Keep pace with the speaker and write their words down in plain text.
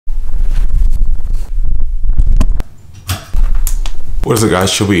What is it,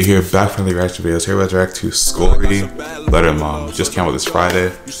 guys? Should we here back from the reaction videos? Here we react to Scorey, Letter Mom. Just came out this Friday,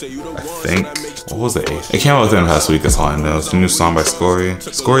 I think. What was the 8th? It came out within the past week, that's all I know. It's a new song by Scorey.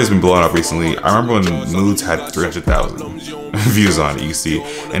 Scorey's been blowing up recently. I remember when Moods had 300,000 views on EC.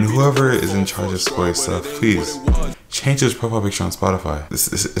 And whoever is in charge of Scorey stuff, please change his profile picture on Spotify.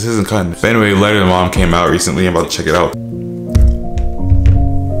 This isn't cutting. But anyway, Letter Mom came out recently. I'm about to check it out.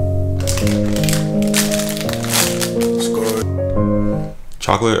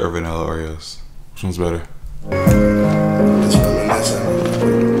 Chocolate or vanilla Oreos? Which one's better?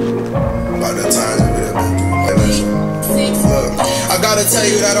 I gotta tell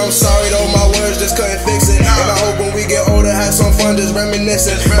you that I'm sorry though, my words just couldn't fix it. And I hope when we get older, have some fun just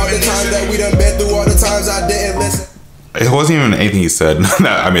reminiscing about the times that we done been through, all the times I didn't listen. It wasn't even anything he said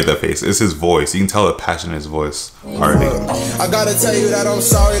that I made that face. It's his voice. You can tell the passion in his voice already. I gotta tell you that I'm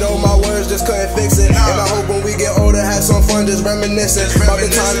sorry though, my words just couldn't fix it. And I hope when we get older, have some fun just reminiscing about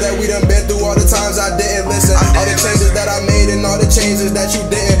the times that we done been through, all the times I didn't listen. All the changes that I made and all the changes that you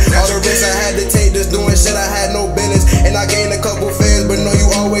didn't. All the risks I had to take just doing shit I had no business. And I gained a couple fans, but know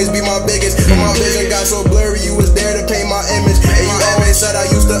you always be my biggest. When my vision got so blurry, you was there to paint my image. And you always said I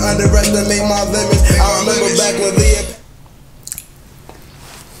used to underestimate my limits. I remember back when Leah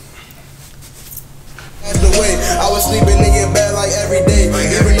I was sleeping in your bed like every day,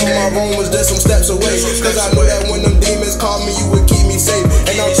 even though my room was just some steps away. Cause I knew that when them demons called me, you would keep me safe.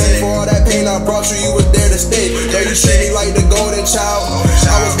 And I'm thankful for all that pain I brought you, you was there to stay. Though you treat me like the golden child,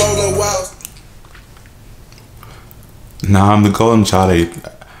 I was rolling wild. Now I'm the golden child.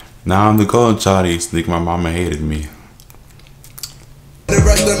 Now I'm the golden child. You think my mama hated me. The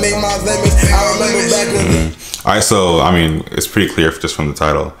rest of made my limits. I remember back when Alright, so I mean, it's pretty clear just from the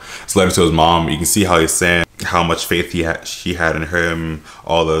title. It's a letter to his mom. You can see how he's saying how much faith she had in him,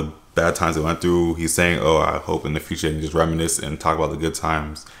 all the bad times they went through. He's saying, oh, I hope in the future and just reminisce and talk about the good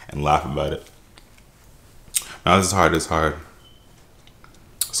times and laugh about it. Now this is hard, it's hard.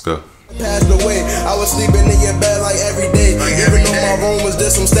 Let's go. Passed away, I was sleeping in your bed like every day, even though my room was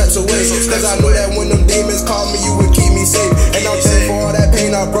just some steps away. Cause I knew that when them demons called me, you would keep me safe. And I'm thankful for all that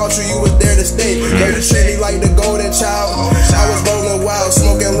pain I brought you, you was there to stay. Girl, you treat me like the golden child. I was rolling wild,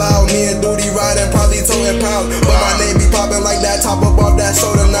 smoking loud, me and Duty riding, probably toting pounds. But my name be popping like that, top up off that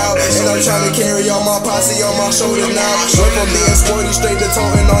soda now. And I'm trying to carry all my posse on my shoulder now. Went from being sporty straight to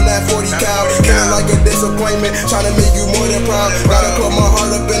toting on that 40 cal. Feeling like a disappointment, trying to make you more than proud. Gotta put my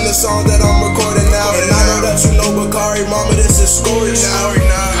heart up in the song that I'm recording now. And I know that you know Bakari, mama, this is Scorey now.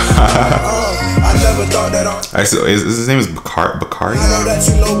 I never thought that his name is Bakari? I know that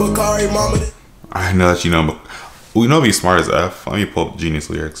you know Bakari, mama. I know that you know. We know be smart as F. Let me pull up Genius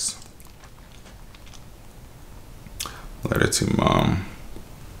lyrics. Letter to mom.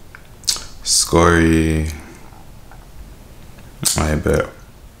 Scorey. I bet.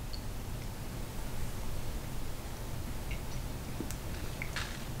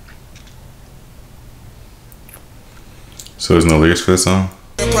 So there's no lyrics for this song?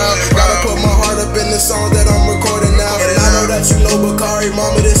 Gotta put my heart up in the song that I'm recording now. And I know that you know Bakari,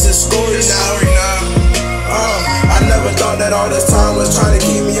 mama, this is Scorey now. I never thought that all this time was trying to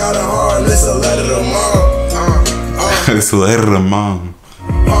keep me out of harm. It's a letter to mom. It's a letter to mom.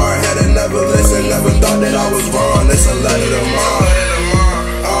 Hard-headed, never listened, never thought that I was wrong. It's a letter to mom.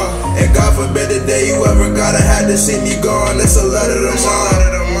 And God forbid the day you ever gotta have to see me gone. It's a letter to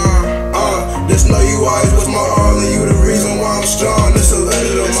mom. Just know you always was my all, and you the reason why I'm strong. It's a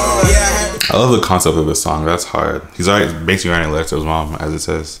letter to mom. I love the concept of this song. That's hard. He's basically writing a letter to his mom, as it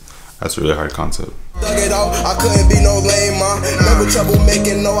says. That's a really hard concept. Dug it out, I couldn't be no lame, ma. Never trouble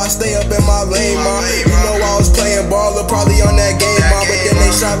making, no, I stay up in my lane, ma. You know I was playing baller, probably on that game, ma. But then they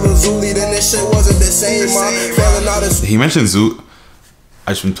shot Lil Zuli, then this shit wasn't the same, ma. Failing out of. He mentioned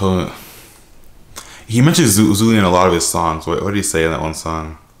I just been told. He mentions Zuli in a lot of his songs. What did he say in that one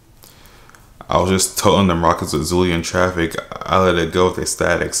song? I was just toting them rockets with Zuli in traffic. I let it go with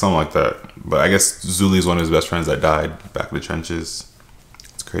ecstatic, something like that. But I guess Zuli's one of his best friends that died back in the trenches.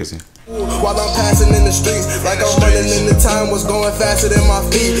 It's crazy. While I'm passing in the streets, like I'm running in the time was going faster than my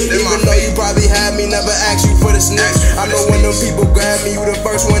feet. Even though you probably had me, never asked you for the sneaks. I know when them people grab me, you the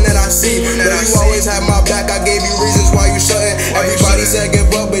first one that I see. But you always had my back, I gave you reasons why you shouldn't. Everybody said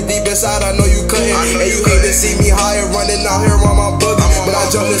give up, but deep inside I know you couldn't. And you hate to see me higher, running out here on my boogie. But I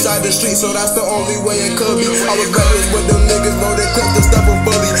jumped inside the street, so that's the only way it could be. I was reckless with them niggas, loaded clips to stuff a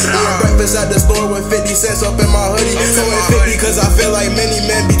bully. Eating breakfast at the store with 50 cents up in my hoodie. Going 50 cause I feel like many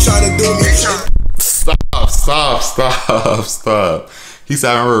men be trying to do me. Stop. He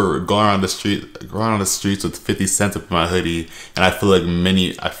said, I remember going around the streets with 50 cents up in my hoodie, and I feel like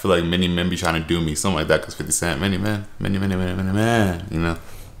many men be trying to do me, something like that, because 50 Cent, many men, you know.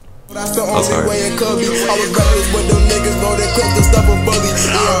 That's the only way it could be. I was reckless with them niggas, loaded clips and stuff a bully.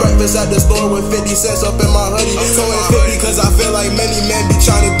 Eating breakfast at the store with 50 cents up in my hoodie. So it's 50 cause I feel like many men be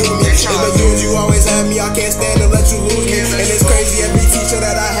trying to do me. In the dudes you always had me, I can't stand to let you lose me. And it's crazy, every teacher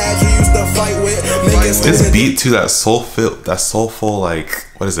that I had you used to fight with. This beat to that soulful, like,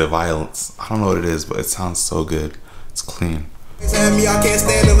 what is it, violence? I don't know what it is, but it sounds so good. It's clean. Had me, I can't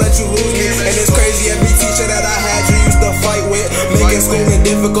stand to let you lose me. And it's crazy, every teacher that I had you used to fight with. Making schooling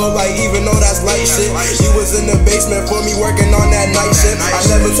difficult, like even though that's light shit. You was in the basement for me working on that night shift. I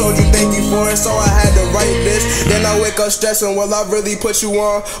never told you thank you for it, so I had to write this. Then I wake up stressing, will I really put you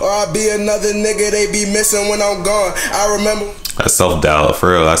on? Or I'll be another nigga they be missing when I'm gone. I remember that self-doubt,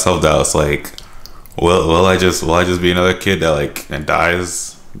 for real, that self-doubt. It's like, will I just be another kid that like and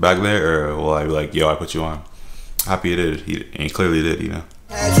dies back there, or will I be like, yo, I put you on? Happy he did, and he clearly did, you know.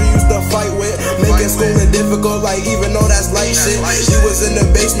 Had you used to fight with, making schooling difficult, like even though that's light shit. You was in the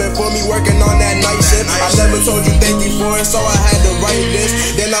basement for me working on that night shift. I never told you thank you for it, so I had to write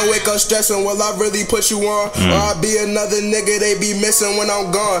this. Then I wake up stressing, will I really put you on? Or I'll be another nigga they be missing when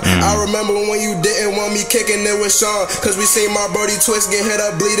I'm gone. I remember when you didn't want me kicking it with Sean, cause we seen my birdie Twist get hit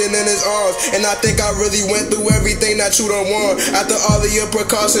up bleeding in his arms. And I think I really went through everything that you done want. After all of your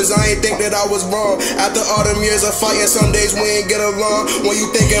precautions, I ain't think that I was wrong. After all them years of fighting, some days we ain't get along. When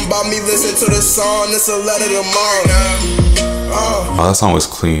you thinking about me, listen to the song, it's a letter to mom. Oh, that song was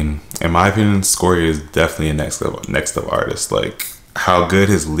clean. In my opinion, Scorey is definitely a next up artist. Like, how good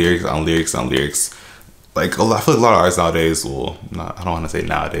his lyrics. Like, I feel like a lot of artists nowadays will, I don't want to say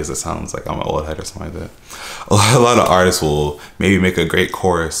nowadays, it sounds like I'm an old head or something like that. A lot of artists will maybe make a great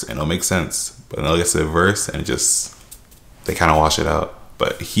chorus and it'll make sense, but then they'll get to the verse and they kind of wash it out.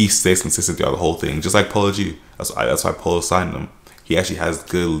 But he stays consistent throughout the whole thing, just like Polo G. That's why Polo signed him. He actually has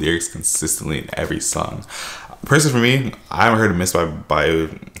good lyrics consistently in every song. Personally, for me, I haven't heard a miss by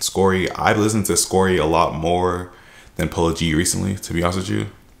Scorey. I've listened to Scorey a lot more than Polo G recently, to be honest with you.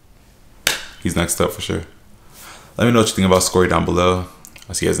 He's next up for sure. Let me know what you think about Scorey down below.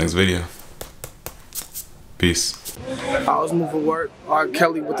 I'll see you guys next video. Peace. I was moving work, R.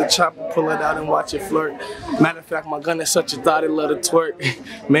 Kelly with the chopper, pull it out and watch it flirt. Matter of fact, my gun is such a thought, it love to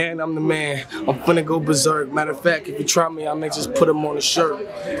twerk. Man, I'm the man, I'm finna go berserk. Matter of fact, if you try me, I may just put him on a shirt.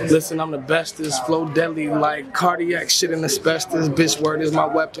 Listen, I'm the bestest, flow deadly like cardiac shit and asbestos. Bitch word is my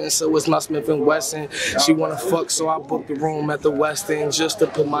weapon, so it's my Smith & Wesson. She wanna fuck, so I booked the room at the West End just to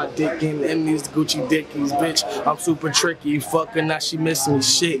put my dick in these Gucci dickies. Bitch, I'm super tricky, fuck her, now she miss me,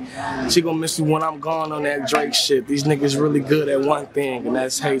 shit. She gon' miss me when I'm gone on that Drake shit. These niggas really good at one thing, and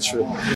that's hatred.